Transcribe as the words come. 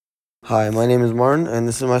Hi, my name is Martin, and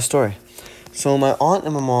this is my story. So, my aunt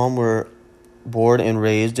and my mom were born and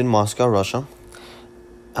raised in Moscow, Russia.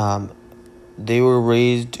 They were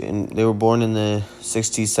born in the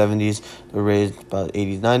 60s, 70s. They were raised about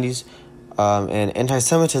 80s, 90s. And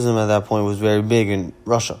anti-Semitism at that point was very big in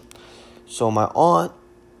Russia. So, my aunt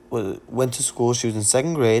went to school. She was in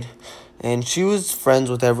second grade, and she was friends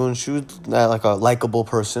with everyone. She was like a likable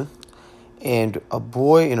person. And a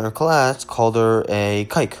boy in her class called her a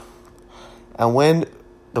kike. And when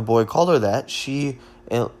the boy called her that, she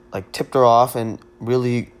tipped her off and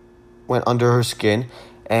really went under her skin,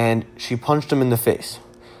 and she punched him in the face.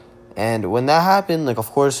 And when that happened, of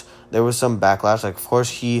course, there was some backlash. Of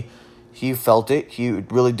course, he felt it.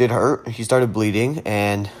 It really did hurt. He started bleeding,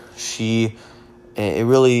 and it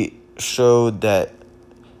really showed that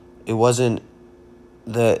it wasn't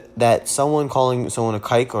that someone calling someone a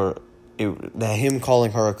kike that him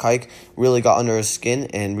calling her a kike really got under her skin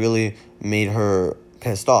and really made her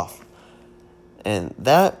pissed off. And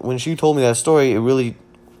that, when she told me that story, it really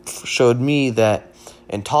showed me that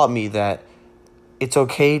and taught me that it's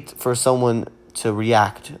okay for someone to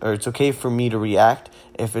react, or it's okay for me to react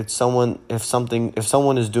if someone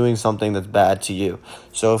is doing something that's bad to you.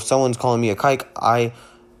 So if someone's calling me a kike,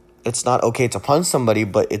 it's not okay to punch somebody,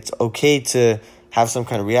 but it's okay to have some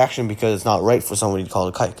kind of reaction because it's not right for somebody to call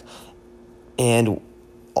a kike. And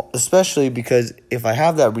especially because if I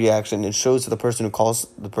have that reaction, it shows to the person who calls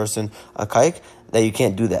the person a kike that you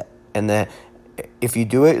can't do that. And that if you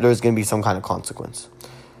do it, there's going to be some kind of consequence.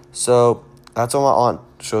 So that's what my aunt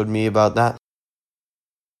showed me about that.